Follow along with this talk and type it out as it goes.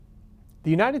The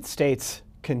United States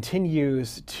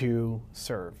continues to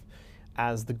serve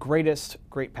as the greatest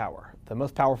great power, the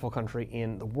most powerful country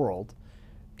in the world,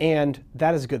 and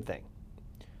that is a good thing.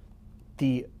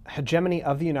 The hegemony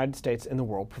of the United States in the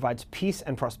world provides peace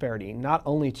and prosperity not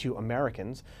only to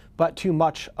Americans, but to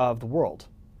much of the world.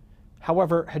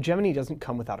 However, hegemony doesn't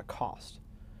come without a cost.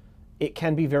 It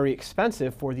can be very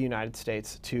expensive for the United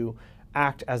States to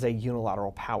act as a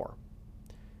unilateral power.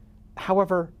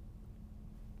 However,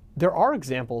 there are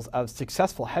examples of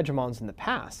successful hegemons in the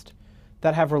past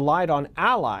that have relied on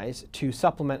allies to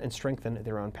supplement and strengthen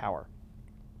their own power.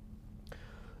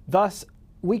 Thus,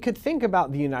 we could think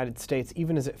about the United States,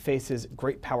 even as it faces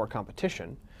great power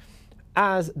competition,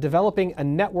 as developing a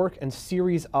network and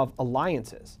series of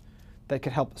alliances that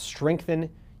could help strengthen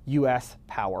U.S.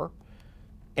 power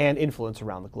and influence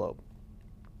around the globe.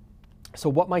 So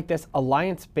what might this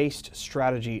alliance-based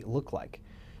strategy look like?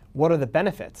 What are the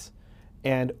benefits?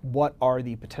 And what are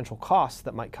the potential costs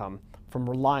that might come from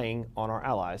relying on our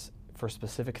allies for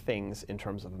specific things in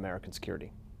terms of American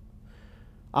security?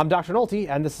 I'm Dr. Nolte,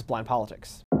 and this is Blind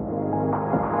Politics.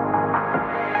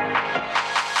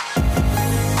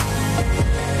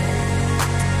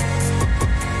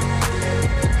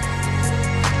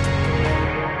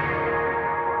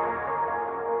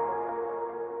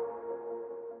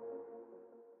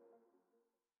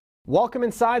 Welcome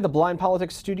inside the Blind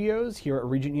Politics studios here at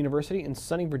Regent University in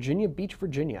sunny Virginia Beach,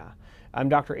 Virginia. I'm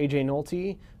Dr. A.J.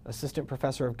 Nolte, Assistant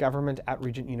Professor of Government at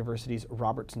Regent University's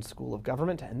Robertson School of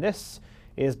Government, and this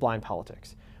is Blind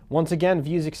Politics. Once again,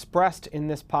 views expressed in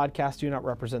this podcast do not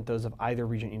represent those of either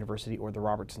Regent University or the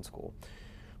Robertson School.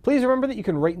 Please remember that you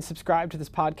can rate and subscribe to this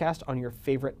podcast on your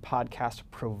favorite podcast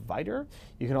provider.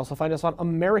 You can also find us on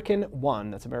American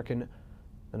One. That's American,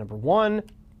 the number one,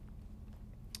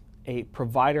 a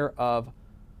provider of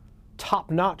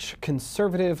top-notch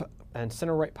conservative and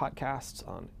center-right podcasts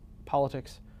on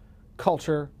politics,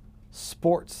 culture,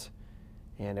 sports,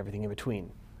 and everything in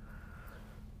between.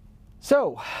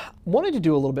 So, wanted to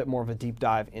do a little bit more of a deep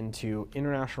dive into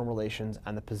international relations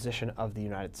and the position of the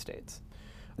United States.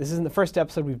 This isn't the first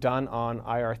episode we've done on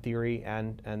IR theory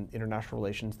and international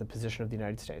relations, the position of the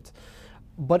United States.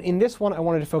 But in this one, I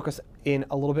wanted to focus in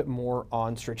a little bit more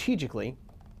on strategically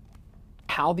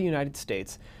how the United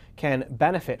States can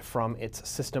benefit from its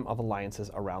system of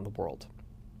alliances around the world.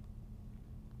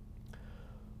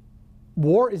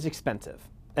 War is expensive,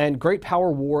 and great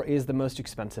power war is the most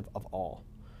expensive of all.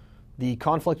 The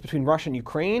conflict between Russia and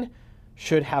Ukraine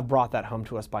should have brought that home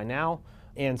to us by now,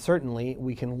 and certainly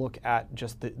we can look at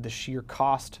just the sheer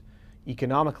cost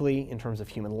economically in terms of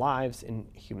human lives and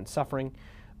human suffering,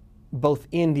 both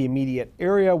in the immediate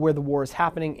area where the war is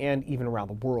happening and even around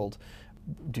the world,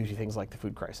 due to things like the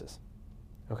food crisis.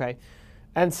 Okay?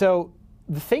 And so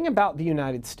the thing about the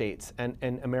United States and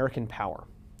American power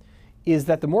is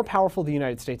that the more powerful the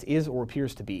United States is or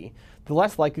appears to be, the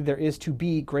less likely there is to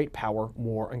be great power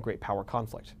war and great power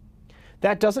conflict.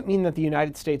 That doesn't mean that the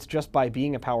United States, just by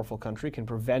being a powerful country, can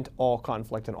prevent all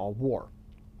conflict and all war.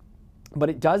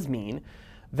 But it does mean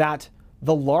that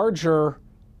the larger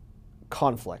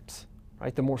conflicts,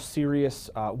 right, the more serious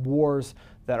wars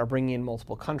that are bringing in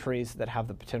multiple countries that have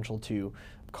the potential to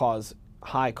cause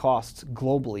high costs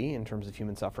globally in terms of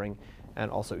human suffering and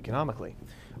also economically,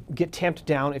 get tamped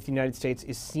down if the United States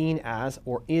is seen as,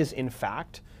 or is in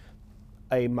fact,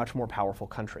 a much more powerful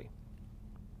country.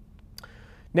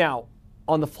 Now,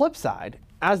 on the flip side,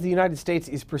 as the United States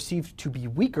is perceived to be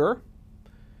weaker,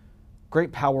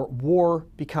 great power war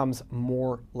becomes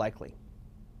more likely.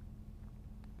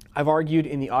 I've argued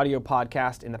in the audio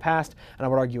podcast in the past, and I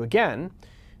would argue again,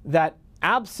 that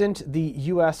absent the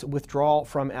U.S. withdrawal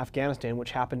from Afghanistan, which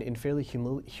happened in fairly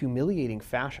humiliating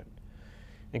fashion,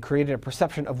 and created a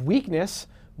perception of weakness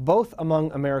both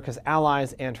among America's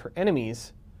allies and her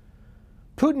enemies,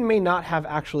 Putin may not have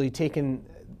actually taken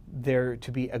there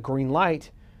to be a green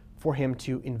light for him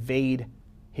to invade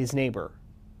his neighbor.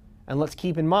 And let's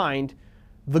keep in mind,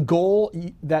 the goal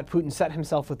that Putin set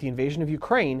himself with the invasion of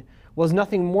Ukraine was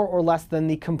nothing more or less than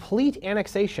the complete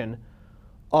annexation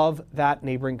of that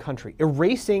neighboring country,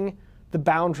 erasing the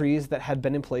boundaries that had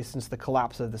been in place since the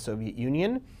collapse of the Soviet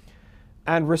Union,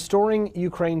 and restoring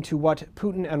Ukraine to what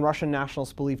Putin and Russian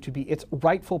nationalists believe to be its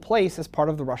rightful place as part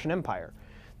of the Russian Empire.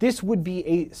 This would be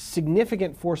a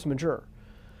significant force majeure.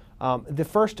 The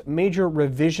first major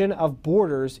revision of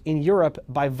borders in Europe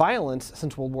by violence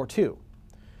since World War II.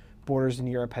 Borders in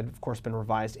Europe had, of course, been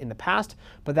revised in the past,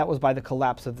 but that was by the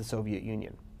collapse of the Soviet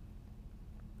Union.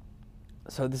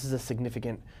 So this is a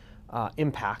significant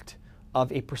impact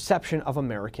of a perception of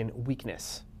American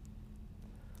weakness.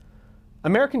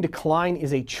 American decline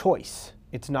is a choice.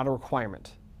 It's not a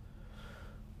requirement.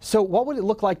 So what would it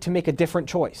look like to make a different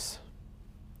choice?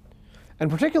 And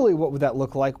particularly, what would that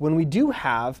look like when we do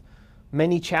have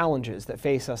many challenges that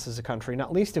face us as a country,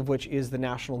 not least of which is the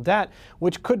national debt,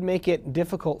 which could make it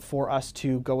difficult for us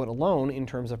to go it alone in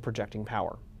terms of projecting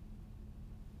power?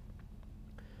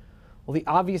 Well, the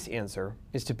obvious answer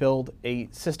is to build a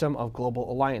system of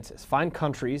global alliances. Find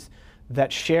countries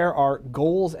that share our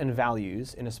goals and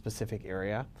values in a specific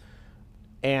area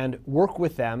and work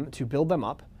with them to build them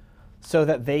up so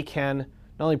that they can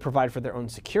not only provide for their own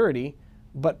security,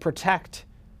 but protect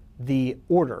the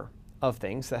order of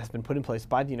things that has been put in place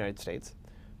by the United States,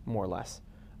 more or less,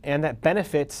 and that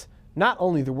benefits not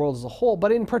only the world as a whole,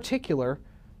 but in particular,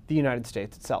 the United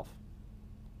States itself.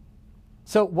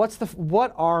 So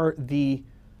what are the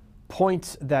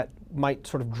points that might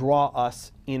sort of draw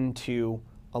us into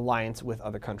alliance with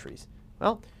other countries?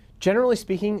 Well, generally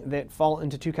speaking, they fall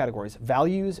into two categories: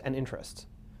 values and interests.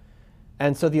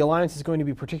 And so the alliance is going to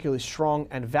be particularly strong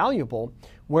and valuable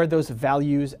where those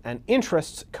values and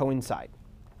interests coincide.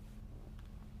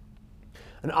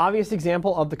 An obvious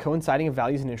example of the coinciding of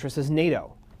values and interests is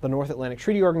NATO, the North Atlantic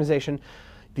Treaty Organization,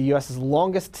 the U.S.'s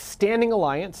longest standing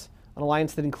alliance, an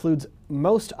alliance that includes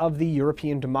most of the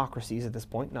European democracies at this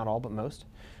point, not all, but most,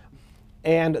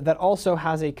 and that also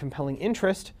has a compelling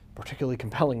interest, particularly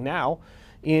compelling now,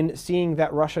 in seeing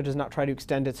that Russia does not try to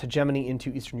extend its hegemony into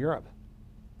Eastern Europe.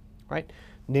 Right?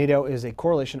 NATO is a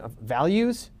correlation of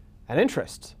values and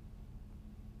interests.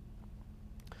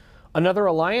 Another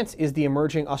alliance is the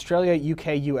emerging Australia,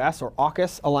 UK, US, or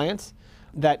AUKUS alliance,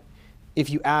 that, if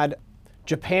you add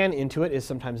Japan into it, is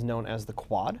sometimes known as the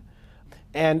Quad.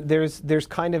 And there's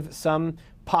kind of some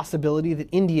possibility that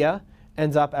India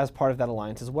ends up as part of that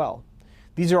alliance as well.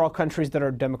 These are all countries that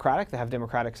are democratic, that have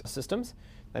democratic systems.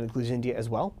 That includes India as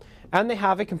well. And they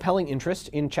have a compelling interest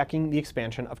in checking the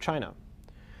expansion of China.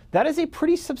 That is a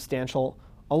pretty substantial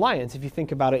alliance if you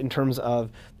think about it in terms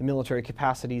of the military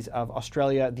capacities of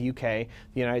Australia, the UK, the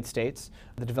United States,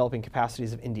 the developing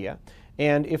capacities of India,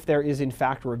 and if there is in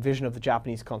fact a revision of the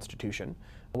Japanese constitution,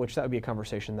 which that would be a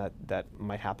conversation that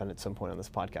might happen at some point on this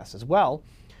podcast as well.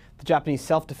 The Japanese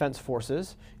self-defense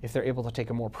forces, if they're able to take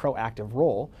a more proactive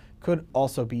role, could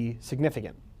also be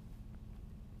significant.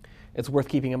 It's worth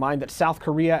keeping in mind that South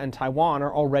Korea and Taiwan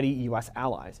are already US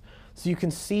allies. So you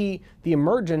can see the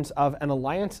emergence of an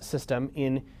alliance system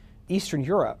in Eastern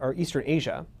Europe, or Eastern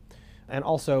Asia, and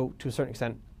also, to a certain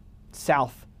extent,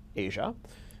 South Asia,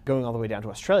 going all the way down to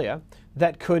Australia,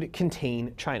 that could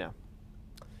contain China.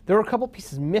 There are a couple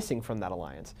pieces missing from that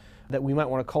alliance that we might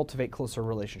want to cultivate closer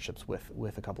relationships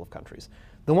with a couple of countries.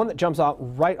 The one that jumps out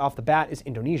right off the bat is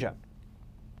Indonesia.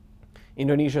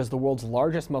 Indonesia is the world's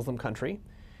largest Muslim country.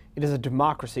 It is a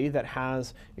democracy that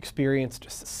has experienced a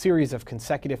series of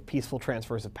consecutive peaceful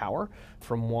transfers of power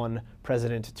from one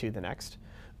president to the next.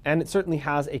 And it certainly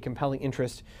has a compelling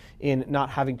interest in not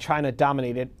having China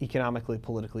dominate it economically,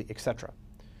 politically, etc.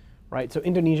 Right? So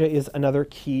Indonesia is another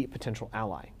key potential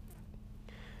ally.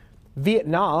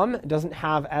 Vietnam doesn't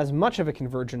have as much of a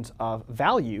convergence of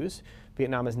values.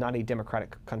 Vietnam is not a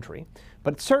democratic country,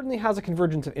 but it certainly has a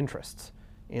convergence of interests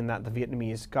in that the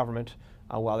Vietnamese government,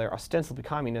 while they're ostensibly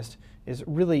communist, is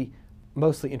really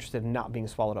mostly interested in not being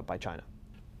swallowed up by China.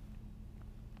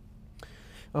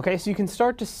 Okay, so you can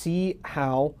start to see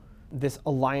how this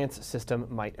alliance system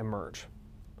might emerge.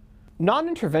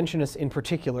 Non-interventionists in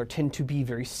particular tend to be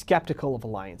very skeptical of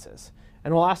alliances,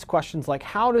 and will ask questions like,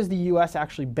 how does the US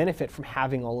actually benefit from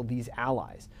having all of these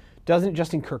allies? Doesn't it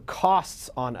just incur costs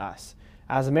on us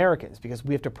as Americans because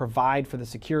we have to provide for the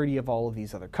security of all of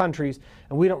these other countries,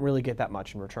 and we don't really get that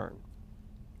much in return?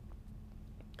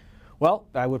 Well,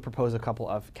 I would propose a couple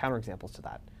of counterexamples to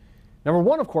that. Number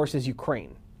one, of course, is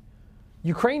Ukraine.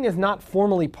 Ukraine is not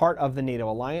formally part of the NATO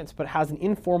alliance, but has an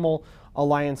informal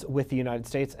alliance with the United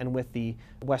States and with the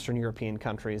Western European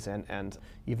countries and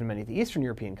even many of the Eastern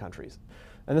European countries.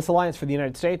 And this alliance for the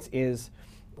United States is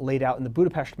laid out in the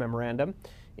Budapest Memorandum,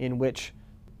 in which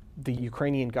the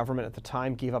Ukrainian government at the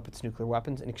time gave up its nuclear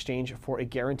weapons in exchange for a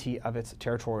guarantee of its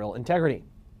territorial integrity.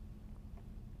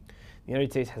 The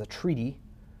United States has a treaty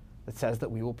that says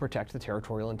that we will protect the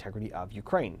territorial integrity of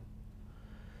Ukraine.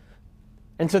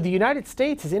 And so the United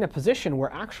States is in a position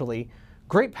where actually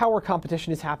great power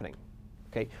competition is happening.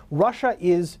 Okay? Russia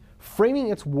is framing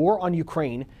its war on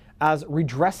Ukraine as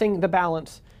redressing the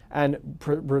balance and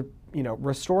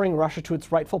restoring Russia to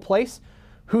its rightful place.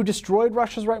 Who destroyed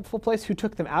Russia's rightful place? Who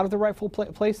took them out of the rightful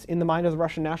place in the mind of the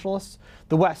Russian nationalists?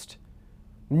 The West,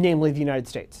 namely the United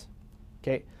States.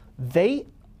 Okay? They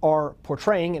are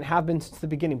portraying, and have been since the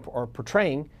beginning, are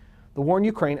portraying the war in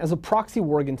Ukraine as a proxy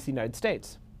war against the United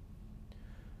States.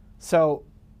 So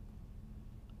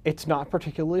it's not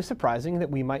particularly surprising that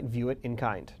we might view it in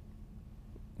kind.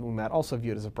 We might also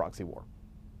view it as a proxy war.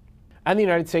 And the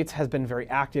United States has been very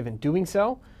active in doing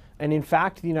so. And in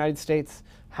fact, the United States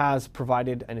has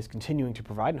provided and is continuing to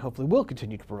provide, and hopefully will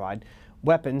continue to provide,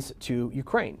 weapons to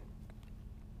Ukraine.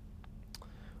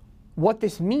 What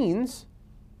this means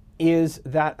is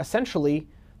that essentially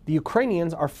the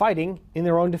Ukrainians are fighting in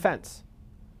their own defense.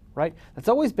 Right? That's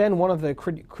always been one of the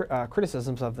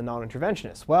criticisms of the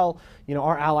non-interventionists. Well,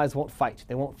 our allies won't fight.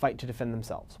 They won't fight to defend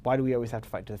themselves. Why do we always have to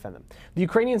fight to defend them? The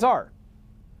Ukrainians are.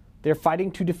 They're fighting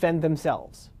to defend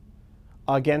themselves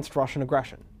against Russian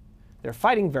aggression. They're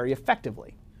fighting very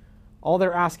effectively. All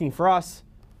they're asking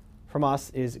from us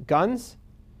is guns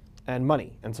and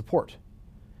money and support.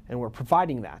 And we're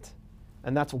providing that.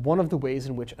 And that's one of the ways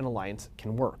in which an alliance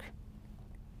can work.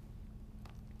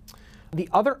 The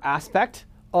other aspect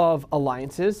of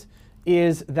alliances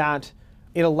is that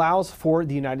it allows for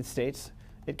the United States,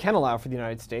 it can allow for the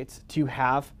United States to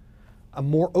have a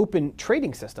more open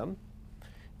trading system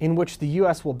in which the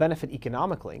US will benefit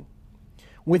economically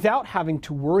without having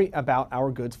to worry about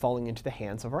our goods falling into the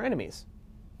hands of our enemies,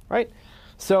 right?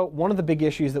 So one of the big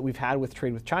issues that we've had with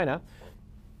trade with China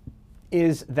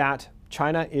is that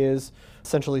China is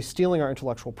essentially stealing our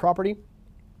intellectual property,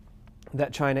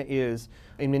 that China is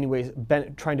in many ways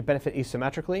trying to benefit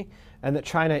asymmetrically, and that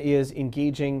China is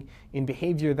engaging in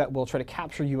behavior that will try to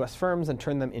capture US firms and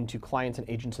turn them into clients and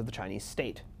agents of the Chinese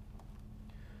state.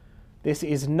 This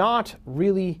is not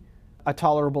really a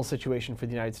tolerable situation for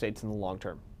the United States in the long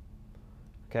term.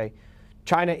 Okay?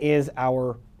 China is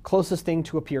our closest thing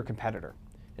to a peer competitor.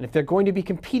 And if they're going to be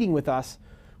competing with us,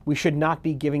 we should not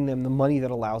be giving them the money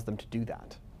that allows them to do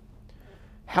that.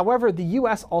 However, the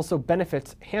US also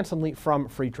benefits handsomely from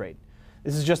free trade.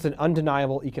 This is just an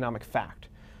undeniable economic fact.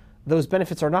 Those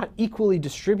benefits are not equally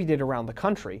distributed around the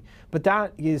country, but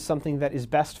that is something that is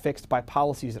best fixed by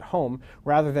policies at home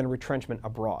rather than retrenchment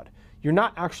abroad. You're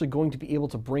not actually going to be able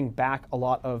to bring back a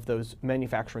lot of those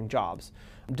manufacturing jobs,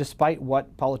 despite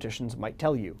what politicians might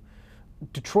tell you.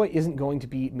 Detroit isn't going to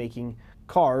be making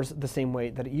cars the same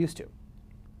way that it used to.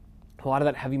 A lot of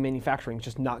that heavy manufacturing is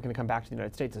just not going to come back to the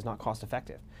United States. It's not cost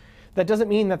effective. That doesn't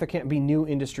mean that there can't be new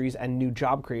industries and new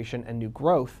job creation and new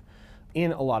growth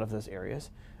in a lot of those areas.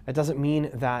 It doesn't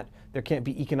mean that there can't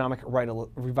be economic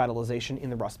revitalization in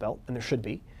the Rust Belt, and there should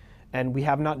be. And we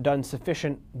have not done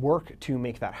sufficient work to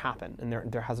make that happen, and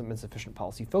there hasn't been sufficient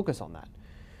policy focus on that.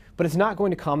 But it's not going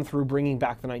to come through bringing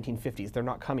back the 1950s. They're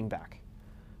not coming back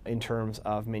in terms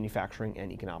of manufacturing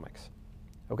and economics.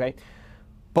 Okay?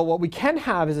 But what we can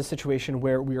have is a situation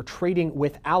where we are trading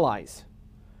with allies,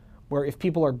 where if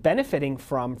people are benefiting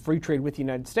from free trade with the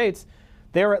United States,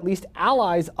 they're at least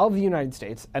allies of the United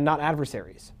States and not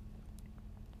adversaries.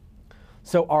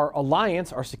 So our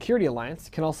alliance, our security alliance,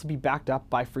 can also be backed up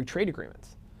by free trade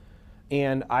agreements.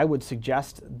 And I would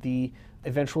suggest the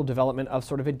eventual development of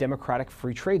sort of a democratic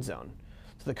free trade zone.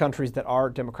 So the countries that are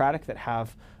democratic, that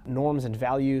have norms and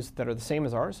values that are the same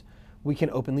as ours, we can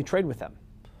openly trade with them.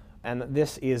 And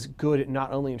this is good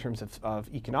not only in terms of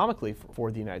economically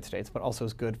for the United States, but also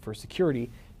is good for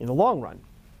security in the long run.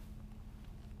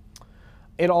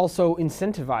 It also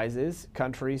incentivizes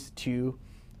countries to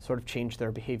sort of change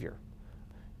their behavior.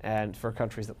 And for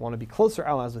countries that want to be closer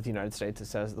allies with the United States, it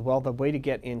says, well, the way to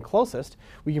get in closest,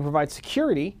 we can provide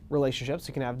security relationships.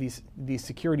 We can have these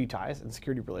security ties and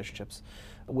security relationships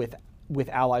with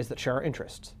allies that share our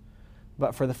interests.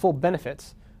 But for the full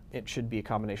benefits, it should be a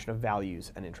combination of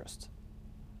values and interests.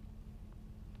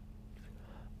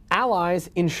 Allies,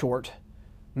 in short,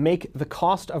 make the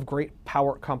cost of great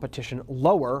power competition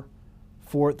lower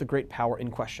for the great power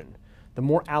in question. The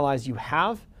more allies you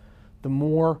have, the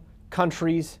more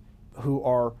countries who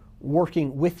are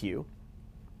working with you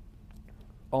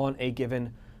on a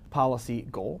given policy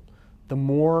goal, the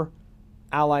more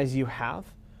allies you have,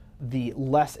 the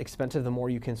less expensive, the more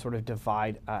you can sort of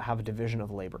have a division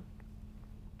of labor.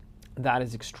 That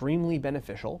is extremely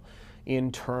beneficial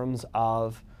in terms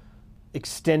of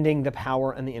extending the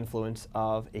power and the influence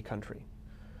of a country.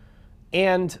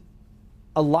 And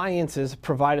alliances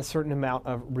provide a certain amount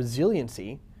of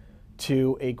resiliency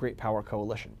to a great power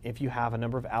coalition. If you have a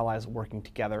number of allies working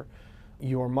together,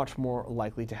 you are much more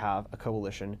likely to have a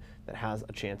coalition that has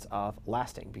a chance of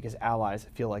lasting, because allies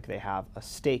feel like they have a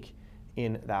stake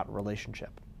in that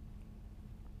relationship.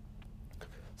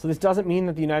 So this doesn't mean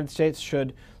that the United States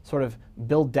should sort of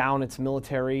build down its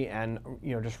military and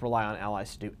just rely on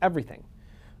allies to do everything.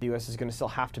 The U.S. is going to still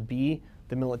have to be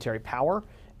the military power,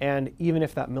 and even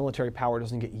if that military power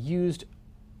doesn't get used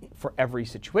for every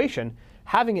situation,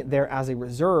 having it there as a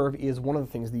reserve is one of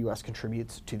the things the U.S.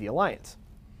 contributes to the alliance.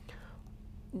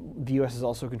 the U.S. is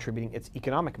also contributing its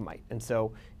economic might. And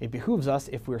so it behooves us,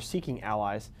 if we're seeking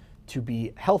allies, to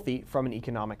be healthy from an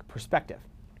economic perspective.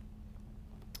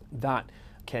 That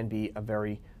can be a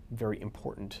very, very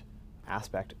important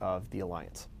aspect of the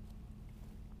alliance.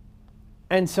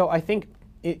 And so I think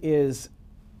it is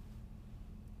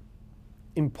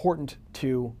important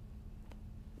to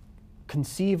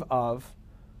conceive of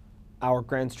our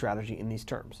grand strategy in these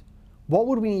terms. What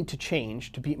would we need to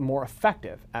change to be more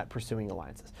effective at pursuing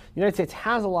alliances? The United States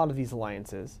has a lot of these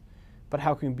alliances, but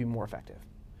how can we be more effective?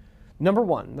 Number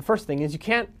one, the first thing is you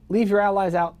can't leave your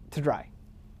allies out to dry,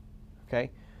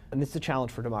 okay? And this is a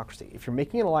challenge for democracy. If you're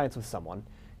making an alliance with someone,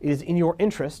 it is in your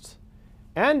interests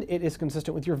and it is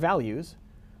consistent with your values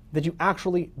that you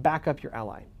actually back up your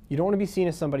ally. You don't want to be seen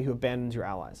as somebody who abandons your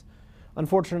allies.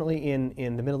 Unfortunately,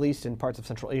 in the Middle East and parts of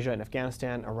Central Asia and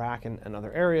Afghanistan, Iraq, and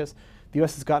other areas, the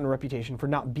U.S. has gotten a reputation for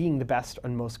not being the best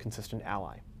and most consistent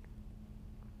ally.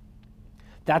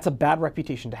 That's a bad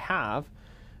reputation to have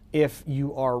if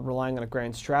you are relying on a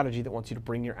grand strategy that wants you to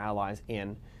bring your allies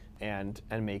in and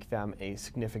make them a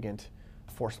significant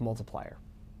force multiplier,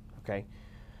 okay?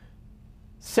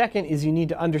 Second is you need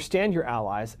to understand your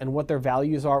allies and what their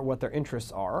values are, what their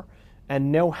interests are,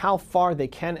 and know how far they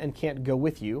can and can't go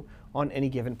with you on any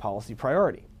given policy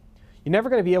priority. You're never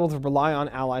going to be able to rely on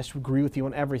allies to agree with you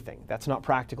on everything. That's not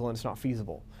practical and it's not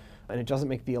feasible. And it doesn't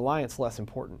make the alliance less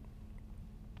important.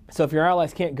 So if your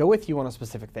allies can't go with you on a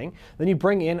specific thing, then you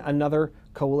bring in another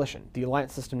coalition. The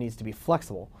alliance system needs to be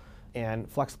flexible,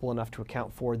 and flexible enough to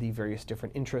account for the various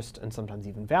different interests and sometimes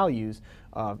even values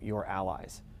of your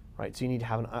allies. Right? So you need to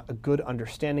have a good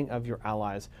understanding of your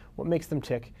allies, what makes them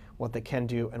tick, what they can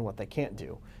do, and what they can't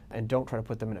do. And don't try to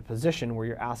put them in a position where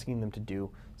you're asking them to do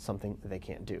something they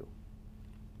can't do.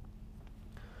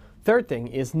 Third thing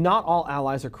is not all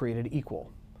allies are created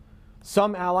equal.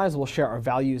 Some allies will share our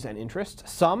values and interests.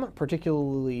 Some,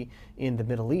 particularly in the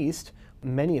Middle East,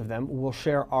 many of them will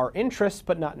share our interests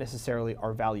but not necessarily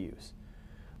our values.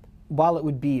 While it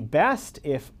would be best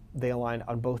if they aligned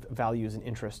on both values and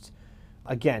interests,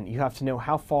 again, you have to know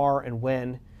how far and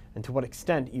when and to what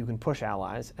extent you can push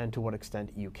allies and to what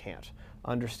extent you can't.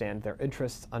 Understand their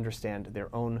interests, understand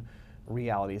their own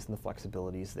realities and the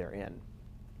flexibilities therein.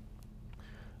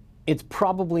 It's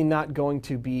probably not going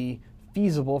to be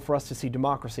feasible for us to see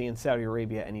democracy in Saudi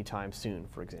Arabia anytime soon,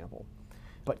 for example.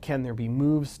 But can there be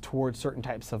moves towards certain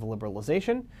types of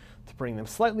liberalization to bring them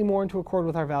slightly more into accord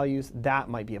with our values? That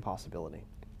might be a possibility.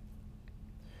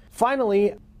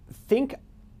 Finally, think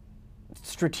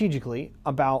strategically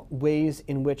about ways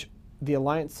in which the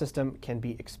alliance system can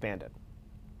be expanded.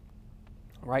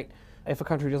 Right? If a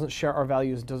country doesn't share our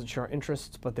values, doesn't share our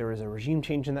interests, but there is a regime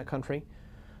change in that country,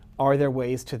 are there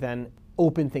ways to then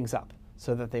open things up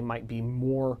so that they might be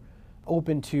more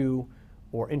open to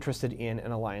or interested in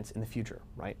an alliance in the future,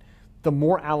 right? The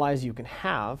more allies you can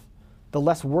have, the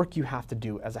less work you have to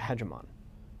do as a hegemon,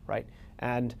 right?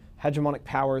 And hegemonic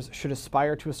powers should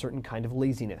aspire to a certain kind of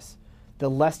laziness. The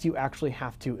less you actually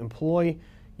have to employ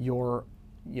your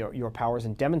powers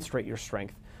and demonstrate your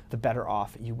strength, the better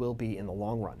off you will be in the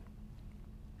long run,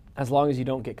 as long as you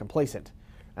don't get complacent.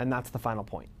 And that's the final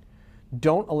point.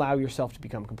 Don't allow yourself to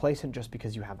become complacent just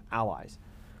because you have allies.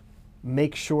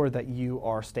 Make sure that you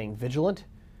are staying vigilant,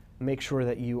 make sure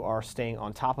that you are staying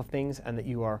on top of things, and that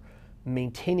you are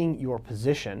maintaining your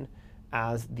position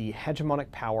as the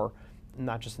hegemonic power,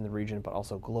 not just in the region, but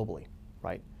also globally,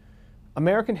 right?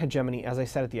 American hegemony, as I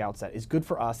said at the outset, is good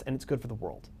for us and it's good for the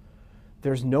world.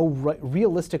 There's no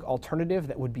realistic alternative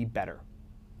that would be better.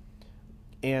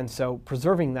 And so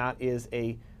preserving that is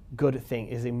a good thing,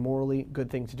 is a morally good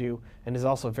thing to do, and is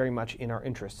also very much in our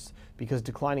interests, because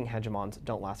declining hegemons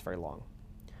don't last very long.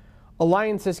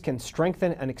 Alliances can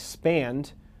strengthen and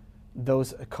expand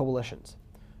those coalitions.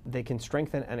 They can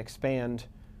strengthen and expand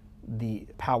the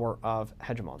power of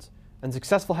hegemons. And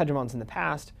successful hegemons in the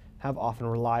past have often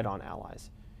relied on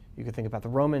allies. You could think about the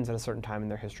Romans at a certain time in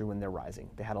their history when they're rising.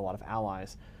 They had a lot of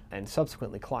allies and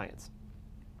subsequently clients.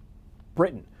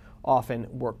 Britain often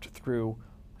worked through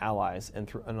allies and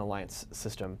through an alliance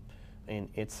system in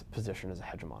its position as a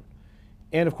hegemon.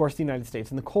 And of course, the United States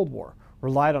in the Cold War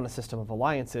relied on a system of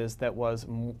alliances that was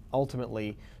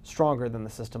ultimately stronger than the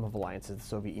system of alliances the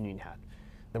Soviet Union had.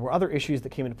 There were other issues that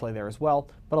came into play there as well,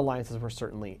 but alliances were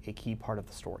certainly a key part of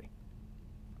the story.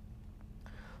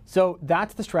 So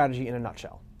that's the strategy in a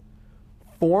nutshell.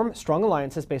 Form strong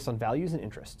alliances based on values and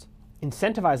interests.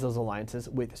 Incentivize those alliances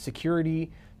with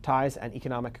security, ties, and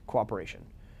economic cooperation.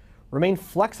 Remain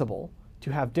flexible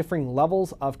to have differing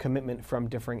levels of commitment from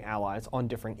differing allies on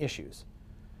differing issues.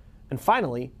 And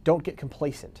finally, don't get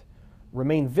complacent.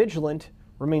 Remain vigilant,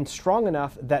 remain strong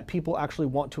enough that people actually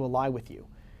want to ally with you,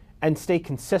 and stay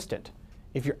consistent.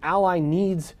 If your ally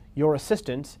needs your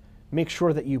assistance, make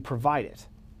sure that you provide it,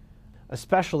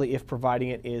 especially if providing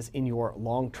it is in your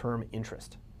long-term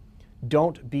interest.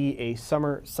 Don't be a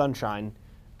summer sunshine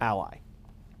ally.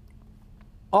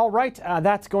 All right,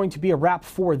 that's going to be a wrap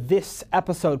for this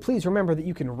episode. Please remember that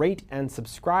you can rate and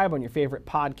subscribe on your favorite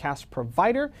podcast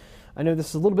provider. I know this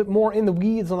is a little bit more in the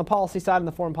weeds on the policy side and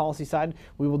the foreign policy side.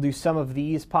 We will do some of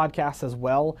these podcasts as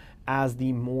well as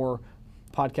the more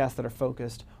podcasts that are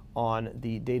focused on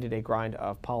the day-to-day grind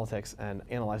of politics and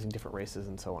analyzing different races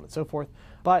and so on and so forth.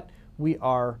 But we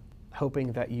are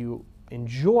hoping that you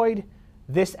enjoyed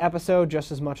this episode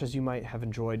just as much as you might have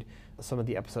enjoyed some of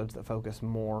the episodes that focus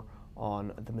more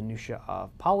on the minutiae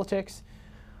of politics.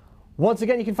 Once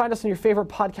again, you can find us on your favorite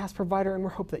podcast provider, and we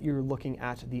hope that you're looking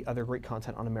at the other great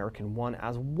content on American One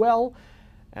as well.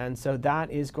 And so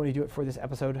that is going to do it for this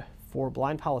episode for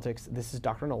Blind Politics. This is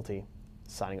Dr. Nolte,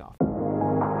 signing off.